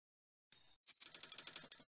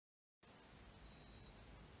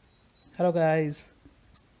Hello guys,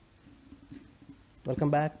 welcome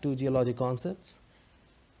back to Geology Concepts.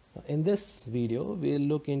 In this video, we'll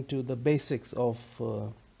look into the basics of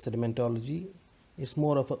sedimentology. It's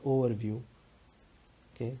more of an overview,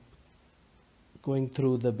 okay, going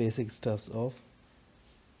through the basic stuffs of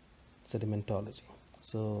sedimentology.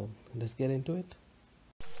 So let's get into it.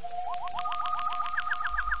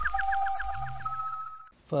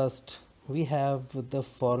 First, we have the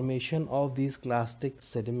formation of these clastic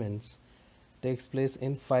sediments takes place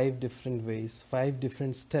in five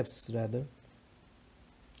different steps rather.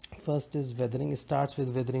 First is weathering. It starts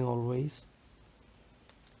with weathering always.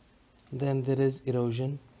 Then there is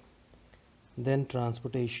erosion, then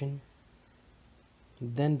transportation,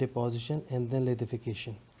 then deposition, and then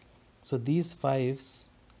lithification. So these fives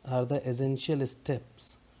are the essential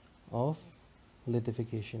steps of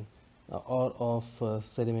lithification or of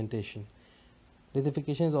sedimentation.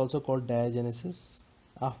 Lithification is also called diagenesis.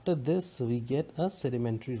 After this we get a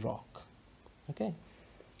sedimentary rock. Okay.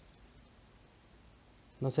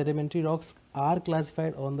 Now sedimentary rocks are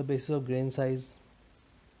classified on the basis of grain size.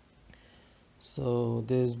 So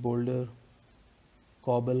there is boulder,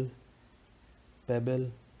 cobble,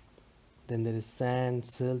 pebble, then there is sand,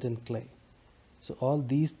 silt and clay. So all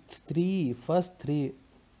these first three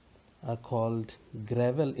are called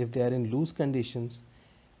gravel if they are in loose conditions,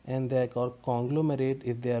 and they are called conglomerate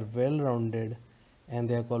if they are well rounded, and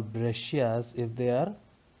they are called breccias if they are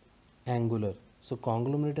angular. So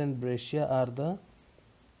conglomerate and breccia are the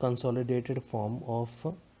consolidated form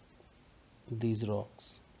of these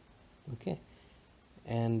rocks, okay,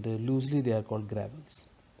 and loosely they are called gravels.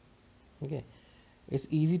 Okay, it's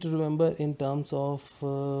easy to remember in terms of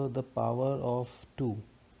the power of 2.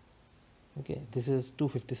 Okay, this is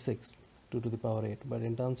 256, 2 to the power 8, but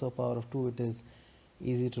in terms of power of 2 it is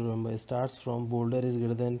easy to remember. It starts from boulder is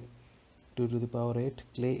greater than 2 to the power 8,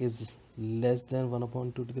 clay is less than 1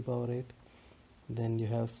 upon 2 to the power 8, then you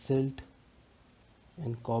have silt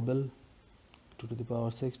and cobble 2 to the power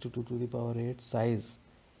 6 to 2 to the power 8 size,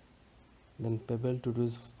 then pebble 2 to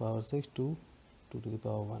the power 6 to 2 to the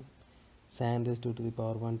power 1, sand is 2 to the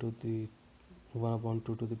power 1 to the 1 upon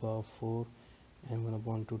 2 to the power 4, and 1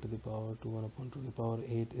 upon 2 to the power 2, 1 upon 2 to the power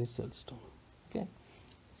 8 is siltstone. Okay,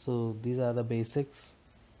 so these are the basics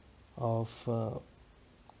of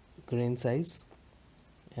grain size,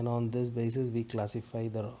 and on this basis we classify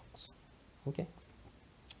the rocks. Okay,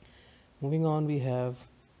 moving on, we have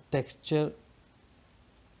texture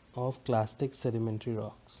of clastic sedimentary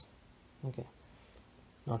rocks. Okay,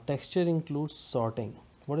 now texture includes sorting.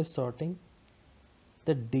 What is sorting?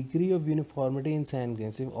 The degree of uniformity in sand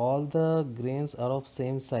grains. If all the grains are of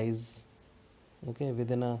same size, okay,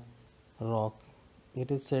 within a rock, it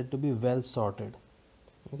is said to be well sorted.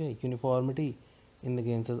 Okay, uniformity in the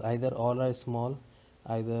grains is either all are small,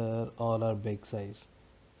 either all are big size.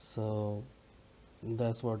 So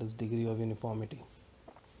that's what is degree of uniformity.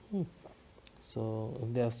 So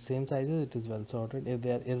if they are same sizes, it is well sorted. If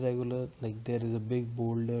they are irregular, like there is a big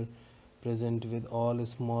boulder present with all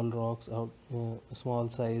small rocks out, small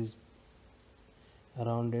size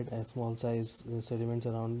around it, and small size sediments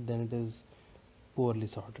around it, then it is poorly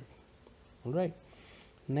sorted. All right,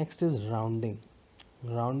 next is rounding.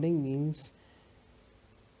 Rounding means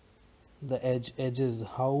the edges,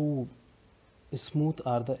 how smooth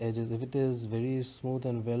are the edges. If it is very smooth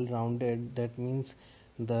and well rounded, that means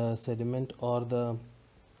the sediment or the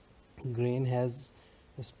grain has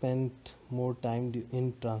spent more time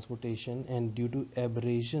in transportation, and due to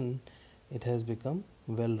abrasion it has become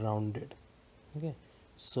well rounded. Okay,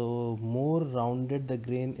 so more rounded the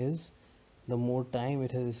grain is, the more time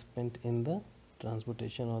it has spent in the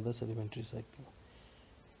transportation or the sedimentary cycle.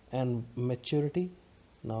 And maturity,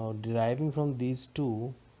 now deriving from these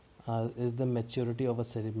two is the maturity of a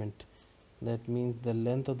sediment. That means the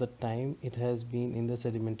length of the time it has been in the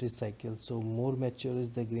sedimentary cycle. So more mature is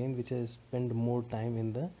the grain which has spent more time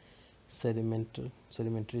in the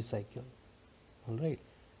sedimentary cycle. All right,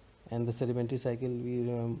 and the sedimentary cycle,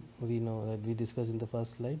 we know that we discussed in the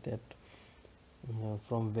first slide that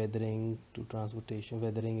from weathering to transportation,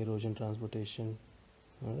 weathering, erosion, transportation,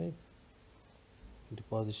 all right,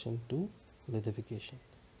 deposition to lithification.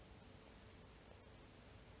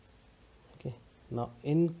 Okay, now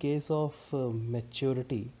in case of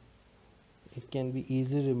maturity, it can be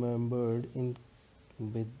easily remembered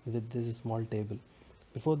with this small table.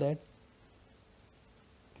 Before that,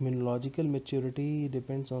 mineralogical maturity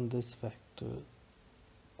depends on this factor: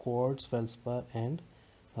 quartz, feldspar and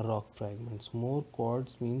rock fragments. More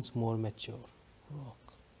quartz means more mature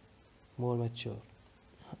rock, more mature,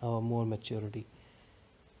 more maturity,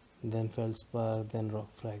 then feldspar, then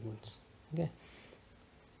rock fragments. Okay,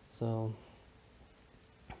 So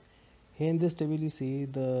here in this table you see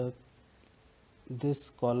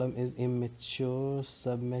this column is immature,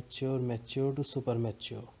 submature, mature to super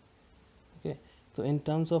mature. Okay, so in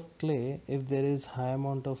terms of clay, if there is high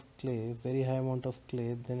amount of clay, very high amount of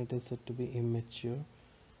clay, then it is said to be immature.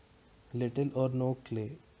 Little or no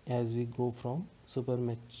clay as we go from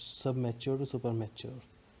submature to super mature.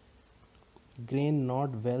 Grain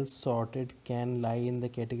not well sorted can lie in the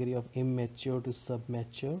category of immature to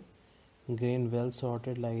submature. Grain well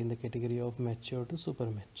sorted lie in the category of mature to super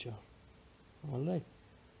mature. Alright.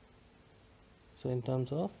 So in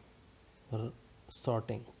terms of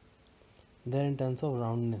sorting, then in terms of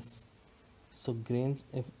roundness, so grains,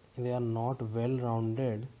 if they are not well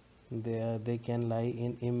rounded, they can lie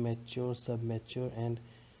in immature, submature and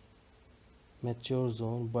mature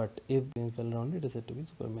zone, but if grains well rounded, it is said to be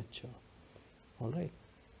super mature. Alright,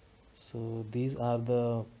 so these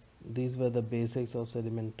were the basics of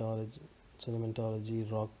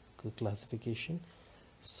sedimentology rock classification.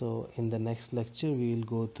 So in the next lecture we will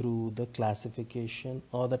go through the classification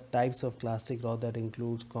or the types of clastic rock, that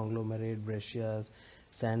includes conglomerate, breccias,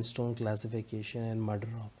 sandstone classification and mud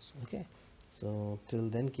rocks. Okay, so till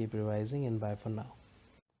then keep revising and bye for now.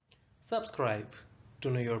 Subscribe to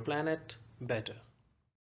know your planet better.